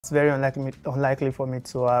It's very unlikely for me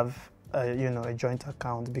to have, a joint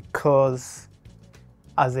account because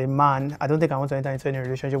as a man, I don't think I want to enter into any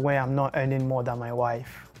relationship where I'm not earning more than my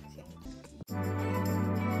wife.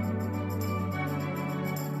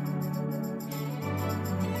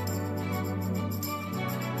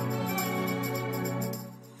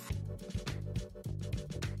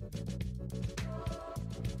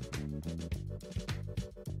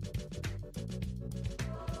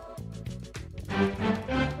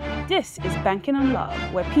 This is Banking on Love,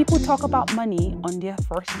 where people talk about money on their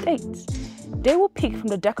first dates. They will pick from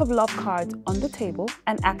the deck of love cards on the table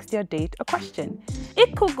and ask their date a question.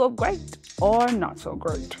 It could go great or not so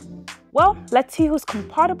great. Well, let's see who's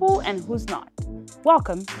compatible and who's not.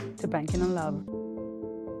 Welcome to Banking on Love.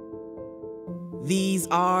 These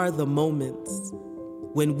are the moments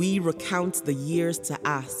when we recount the years to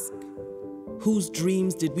ask, whose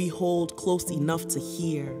dreams did we hold close enough to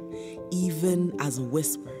hear, even as a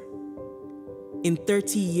whisper? In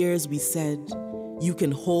 30 years, we said, you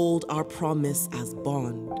can hold our promise as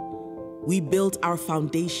bond. We built our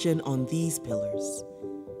foundation on these pillars: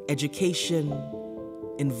 education,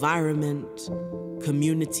 environment,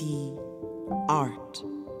 community, art.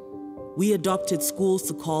 We adopted schools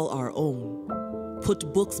to call our own,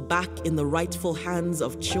 put books back in the rightful hands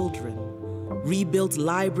of children, rebuilt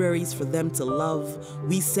libraries for them to love.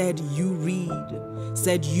 We said, you read,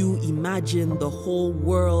 said you imagine, the whole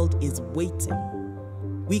world is waiting.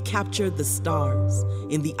 We captured the stars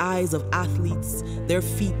in the eyes of athletes, their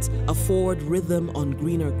feet afford rhythm on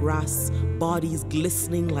greener grass, bodies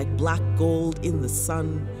glistening like black gold in the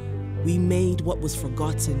sun. We made what was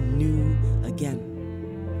forgotten new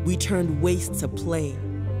again. We turned waste to play,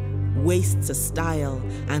 waste to style,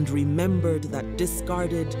 and remembered that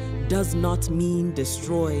discarded does not mean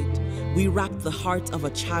destroyed. We wrapped the heart of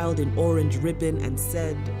a child in orange ribbon and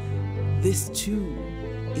said, this too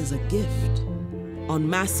is a gift. On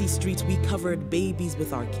Massey Street, we covered babies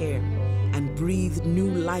with our care and breathed new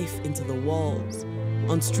life into the walls.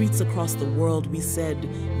 On streets across the world, we said,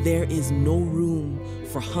 there is no room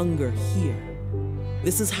for hunger here.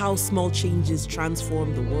 This is how small changes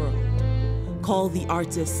transform the world. Call the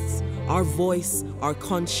artists, our voice, our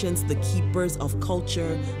conscience, the keepers of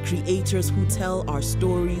culture, creators who tell our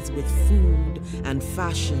stories with food and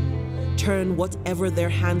fashion. Turn whatever their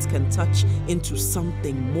hands can touch into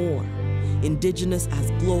something more. Indigenous as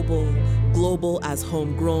global, global as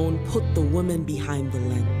homegrown, put the women behind the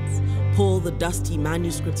lens. Pull the dusty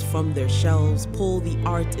manuscripts from their shelves, pull the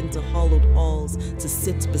art into hollowed halls to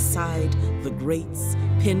sit beside the greats,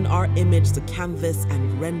 pin our image to canvas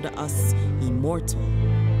and render us immortal.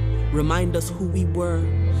 Remind us who we were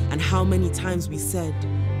and how many times we said,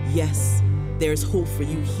 yes, there's hope for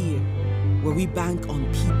you here, where we bank on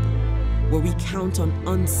people, where we count on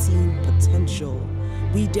unseen potential.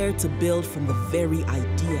 We dare to build from the very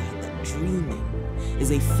idea that dreaming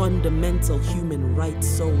is a fundamental human right,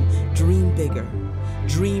 so dream bigger.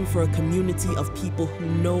 Dream for a community of people who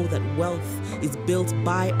know that wealth is built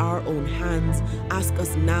by our own hands. Ask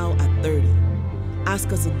us now at 30.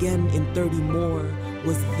 Ask us again in 30 more.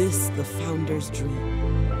 Was this the founder's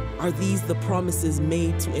dream? Are these the promises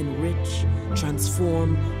made to enrich,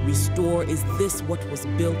 transform, restore? Is this what was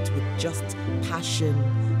built with just passion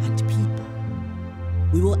and people?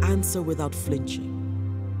 We will answer without flinching.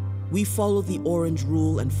 We followed the orange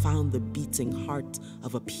rule and found the beating heart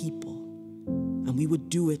of a people. And we would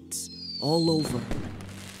do it all over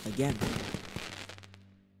again.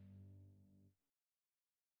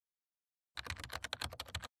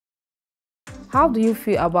 How do you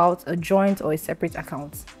feel about a joint or a separate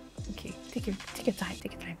account? Okay, take your time,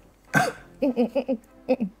 take your time.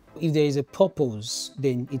 If there is a purpose,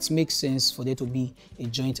 then it makes sense for there to be a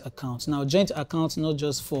joint account. Now, joint account not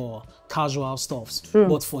just for casual stuffs,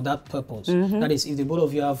 but for that purpose. That is, if the both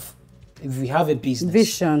of you have, if we have a business,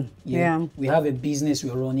 vision, we have a business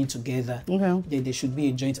we are running together, then there should be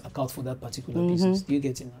a joint account for that particular business. Do you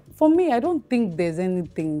get it now? For me, I don't think there's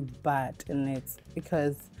anything bad in it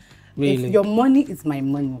because Really? if your money is my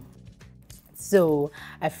money, so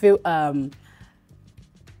I feel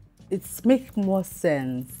it makes more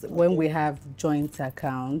sense when we have joint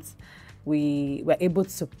accounts. We were able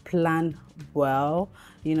to plan well,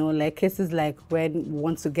 you know, like cases like when we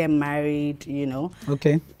want to get married, you know.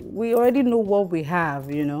 Okay. We already know what we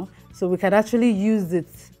have, you know, so we can actually use it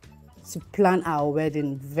to plan our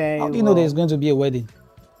wedding very well. How do you know there's going to be a wedding?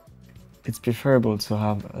 It's preferable to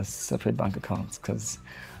have a separate bank account because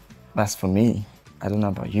that's for me. I don't know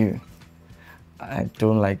about you. I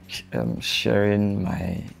don't like sharing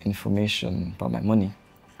my information about my money.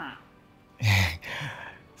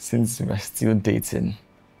 Since we're still dating,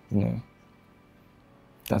 you know,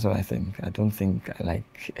 That's what I think. I don't think I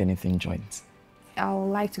like anything joint. I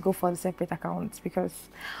would like to go for the separate accounts because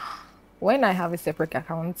when I have a separate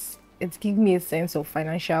account, it gives me a sense of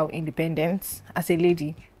financial independence. As a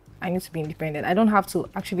lady, I need to be independent. I don't have to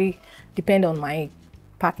actually depend on my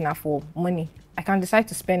partner for money. I can decide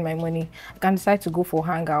to spend my money. I can decide to go for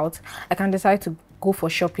hangout. I can decide to go for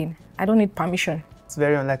shopping. I don't need permission. It's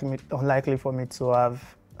very unlikely for me to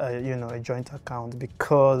have a joint account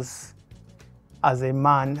because as a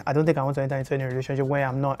man, I don't think I want to enter into any relationship where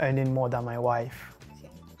I'm not earning more than my wife.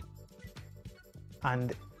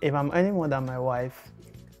 And if I'm earning more than my wife,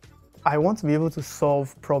 I want to be able to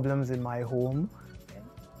solve problems in my home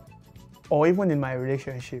or even in my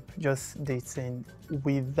relationship, just dating,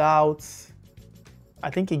 without, I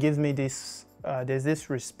think it gives me this, there's this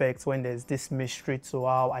respect when there's this mystery to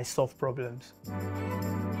how I solve problems.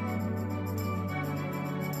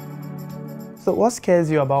 So what scares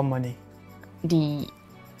you about money? The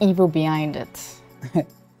evil behind it.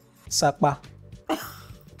 Sakpa.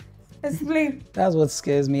 Explain. That's what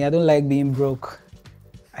scares me. I don't like being broke.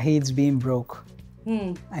 I hate being broke.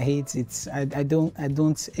 I hate it. I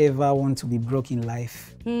don't ever want to be broke in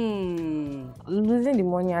life. Losing the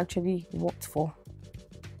money I actually worked for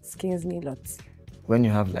scares me a lot. When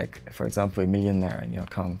you have, like, for example, ₦1 million in your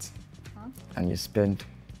account and you spend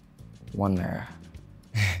 ₦1,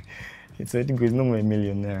 it's already good, no more ₦1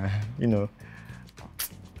 million, you know.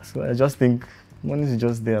 So I just think money is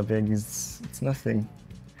just there, beg. It's nothing.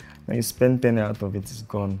 When you spend 10 out of it, it's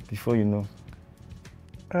gone before you know.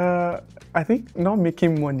 I think not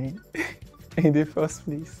making money in the first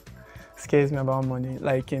place scares me about money,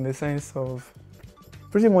 like in the sense of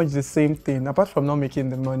pretty much the same thing. Apart from not making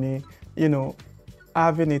the money, you know,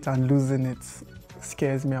 having it and losing it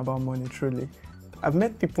scares me about money, truly. I've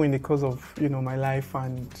met people in the course of, you know, my life,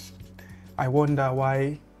 and I wonder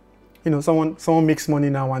why, you know, someone makes money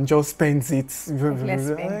now and just spends it. Less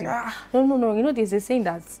spending. No. You know, there's a saying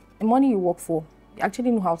that the money you work for, you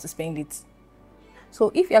actually know how to spend it. So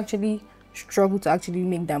if you actually struggle to actually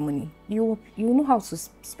make that money, you know how to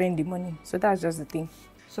spend the money. So that's just the thing.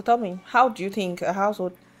 So tell me, how do you think a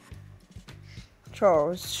household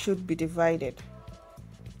chores should be divided?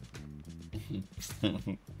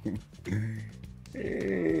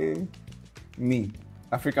 Me,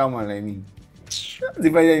 African man like me, not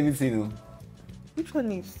dividing anything. No. Which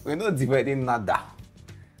one is? We're not dividing nada.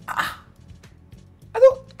 I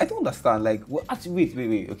don't understand. Like, what?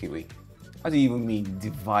 Wait. Okay, wait. How do you even mean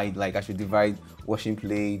divide? Like, I should divide washing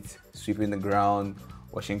plates, sweeping the ground,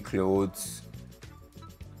 washing clothes,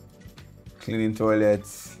 cleaning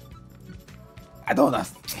toilets. I don't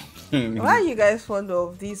understand. Why are you guys fond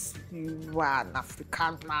of this? You are an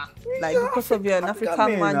African man. Like, because of you're an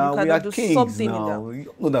African man, you cannot do something in that. You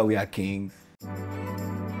don't know that we are kings.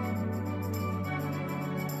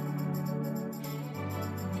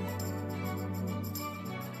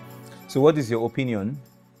 So what is your opinion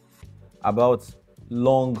about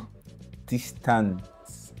long distance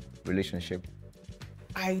relationship?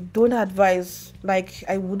 I don't advise, like,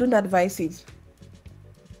 I wouldn't advise it.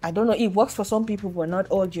 I don't know, it works for some people, but not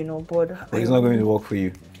all, you know, but It's not going to work for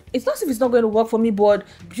you. It's not if it's not going to work for me, but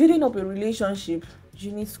building up a relationship,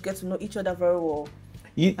 you need to get to know each other very well.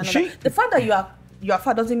 The fact that you are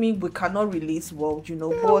far doesn't mean we cannot relate well, you know,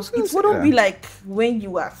 but it wouldn't be like when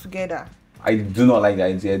you are together. I do not like that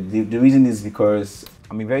idea. The reason is because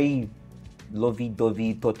I'm a very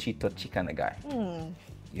lovey-dovey, touchy kind of guy.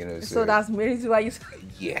 You know, so that's maybe why you...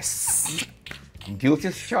 Yes. Guilty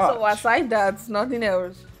as charged. So aside that, nothing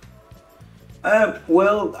else?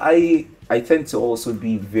 Well, I tend to also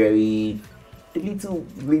be very,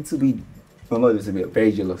 very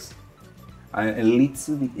jealous. And a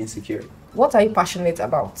little bit insecure. What are you passionate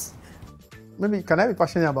about? Maybe, can I be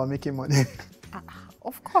passionate about making money?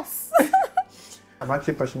 Of course. I'm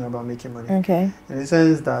actually passionate about making money. Okay. In the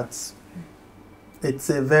sense that it's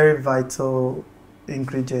a very vital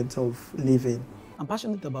ingredient of living. I'm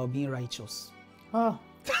passionate about being righteous. Oh.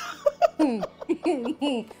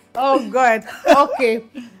 Oh God. Okay.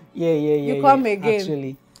 Yeah. You come again.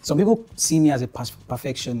 Actually, some people see me as a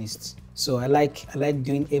perfectionist. So I like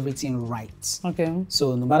doing everything right. Okay.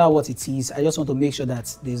 So no matter what it is, I just want to make sure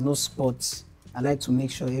that there's no spots. I like to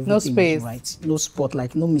make sure everything is right. No spot,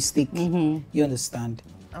 like no mistake. You understand?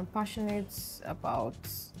 I'm passionate about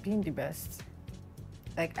being the best.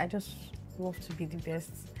 Like, I just love to be the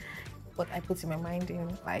best. What I put in my mind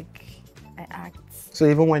in, like, I act. So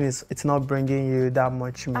even when it's not bringing you that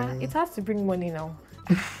much money? It has to bring money now.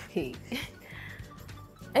 Hey,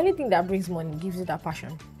 anything that brings money gives you that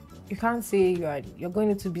passion. You can't say you're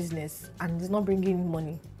going into business and it's not bringing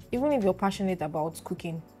money. Even if you're passionate about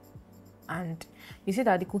cooking and you see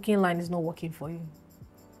that the cooking line is not working for you.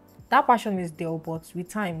 That passion is there, but with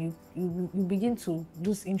time, you begin to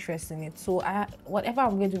lose interest in it. So whatever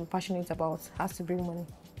I'm going to be passionate about has to bring money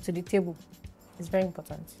to the table. It's very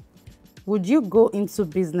important. Would you go into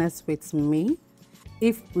business with me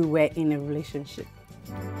if we were in a relationship?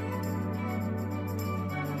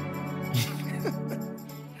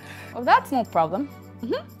 Well, that's no problem.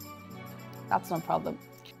 That's no problem.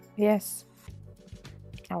 Yes,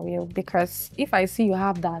 I will, because if I see you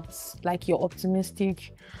have that, like you're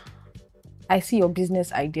optimistic, I see your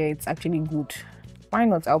business idea, it's actually good. Why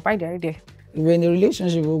not? I'll buy the idea. If we're in a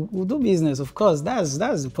relationship, we'll do business, of course. That's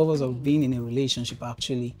the purpose of being in a relationship,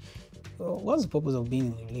 actually. What's the purpose of being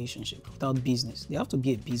in a relationship without business? There have to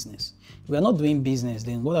be a business. If we are not doing business,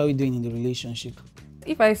 then what are we doing in the relationship?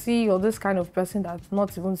 If I see you're this kind of person that's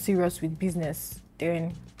not even serious with business,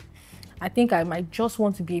 then I think I might just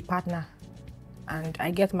want to be a partner. And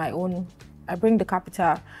I get my own, I bring the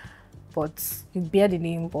capital, but you bear the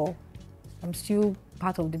name, but I'm still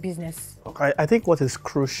part of the business. Okay, I think what is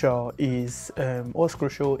crucial is,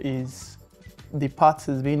 the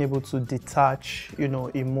parties being able to detach,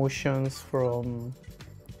 emotions from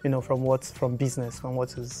business, from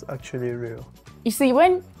what is actually real. You see,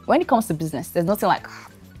 when it comes to business, there's nothing like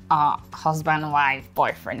husband, wife,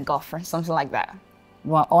 boyfriend, girlfriend, something like that.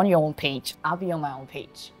 Well, on your own page, I'll be on my own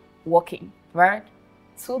page, working, right?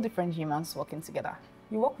 Two different humans working together.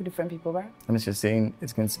 You work with different people, right? I'm just saying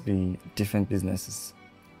it's going to be different businesses.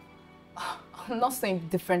 I'm not saying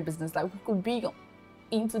different business, like we could be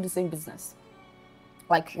into the same business.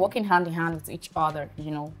 Like working hand in hand with each other,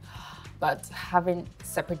 but having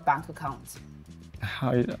separate bank accounts.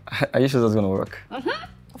 Are you sure that's going to work?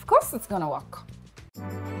 Of course it's going to work.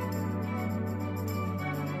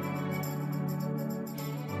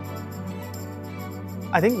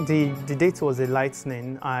 I think the date was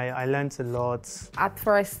enlightening. I learned a lot. At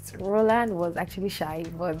first, Roland was actually shy,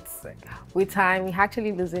 but with time, he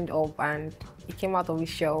actually loosened up and he came out of his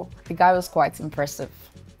shell. The guy was quite impressive.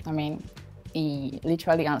 I mean, he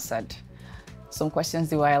literally answered some questions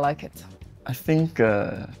the way I like it. I think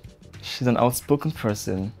she's an outspoken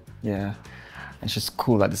person, yeah, and she's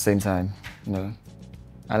cool at the same time,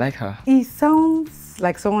 I like her. He sounds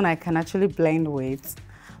like someone I can actually blend with.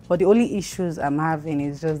 But the only issues I'm having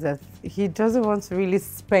is just that he doesn't want to really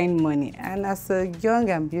spend money. And as a young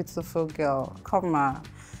and beautiful girl, come on,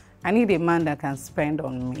 I need a man that can spend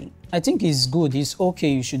on me. I think it's good. It's okay.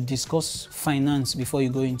 You should discuss finance before you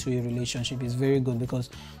go into a relationship. It's very good because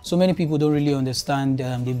so many people don't really understand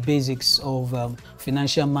the basics of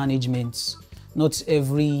financial management. Not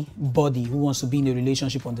everybody who wants to be in a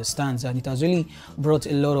relationship understands, and it has really brought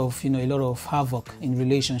a lot of havoc in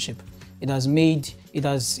relationship. It has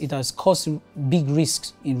caused big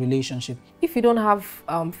risks in relationship. If you don't have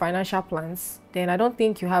financial plans, then I don't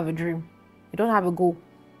think you have a dream. You don't have a goal.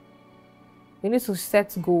 You need to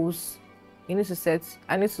set goals. I need to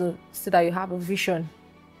see that you have a vision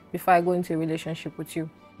before I go into a relationship with you.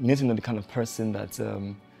 You need to know the kind of person that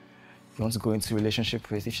you want to go into a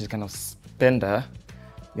relationship with. If she's the kind of spender,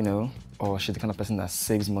 or she's the kind of person that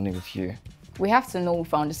saves money with you. We have to know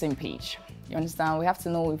if we're on the same page. You understand? We have to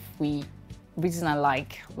know if we reason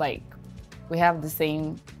alike, like we have the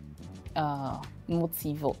same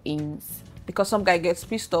motive or aims. Because some guy gets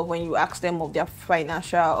pissed off when you ask them of their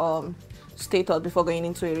financial status before going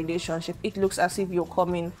into a relationship. It looks as if you're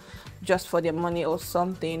coming just for their money or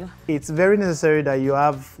something. It's very necessary that you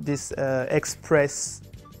have this express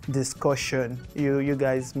discussion. You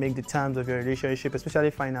guys make the terms of your relationship,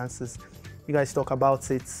 especially finances. You guys talk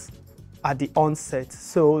about it at the onset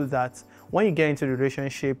so that when you get into the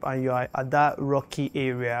relationship and you are at that rocky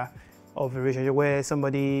area of a relationship where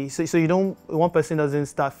somebody, so you don't, one person doesn't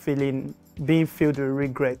start being filled with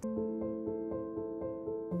regret.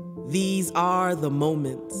 These are the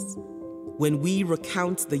moments when we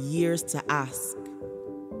recount the years to ask,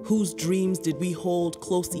 whose dreams did we hold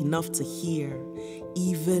close enough to hear,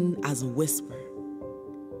 even as a whisper?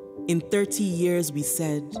 In 30 years we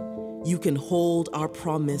said, you can hold our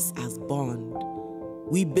promise as bond.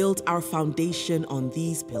 We built our foundation on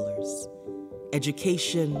these pillars: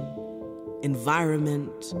 education,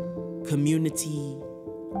 environment, community,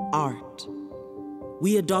 art.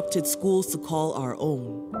 We adopted schools to call our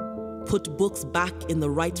own, put books back in the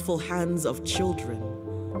rightful hands of children,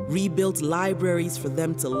 rebuilt libraries for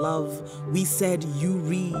them to love. We said you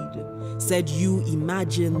read, said you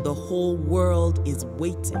imagine, the whole world is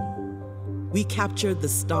waiting. We captured the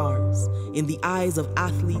stars in the eyes of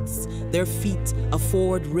athletes, their feet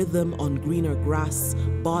afford rhythm on greener grass,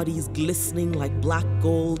 bodies glistening like black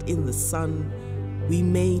gold in the sun. We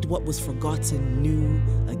made what was forgotten new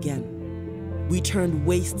again. We turned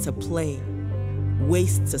waste to play,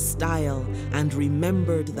 waste to style, and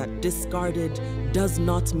remembered that discarded does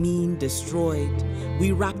not mean destroyed.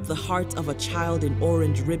 We wrapped the heart of a child in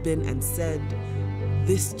orange ribbon and said,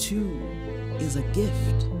 this too is a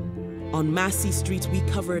gift. On Massey Street, we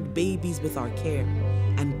covered babies with our care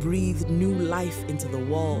and breathed new life into the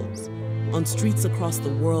walls. On streets across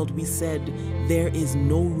the world, we said, there is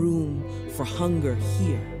no room for hunger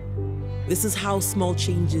here. This is how small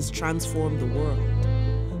changes transform the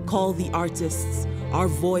world. Call the artists, our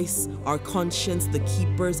voice, our conscience, the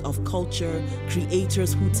keepers of culture,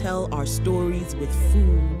 creators who tell our stories with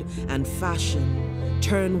food and fashion.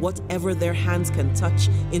 Turn whatever their hands can touch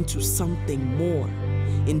into something more.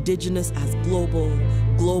 Indigenous as global,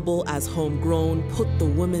 global as homegrown, put the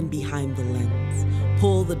women behind the lens.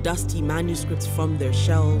 Pull the dusty manuscripts from their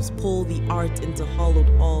shelves, pull the art into hollowed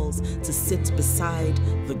halls to sit beside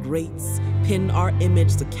the greats, pin our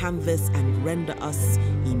image to canvas and render us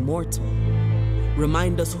immortal.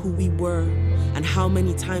 Remind us who we were and how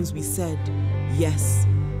many times we said, yes,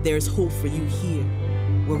 there's hope for you here,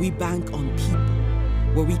 where we bank on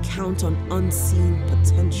people, where we count on unseen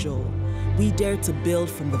potential. We dare to build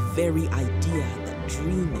from the very idea that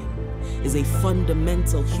dreaming is a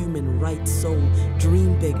fundamental human right, so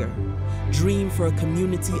dream bigger. Dream for a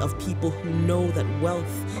community of people who know that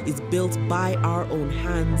wealth is built by our own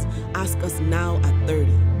hands. Ask us now at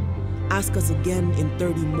 30. Ask us again in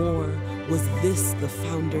 30 more. Was this the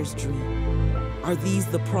founder's dream? Are these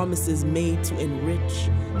the promises made to enrich,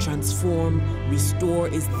 transform, restore?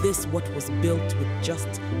 Is this what was built with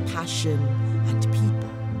just passion and people?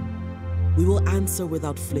 We will answer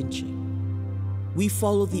without flinching. We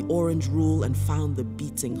followed the orange rule and found the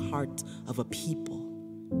beating heart of a people.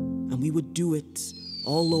 And we would do it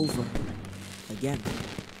all over again.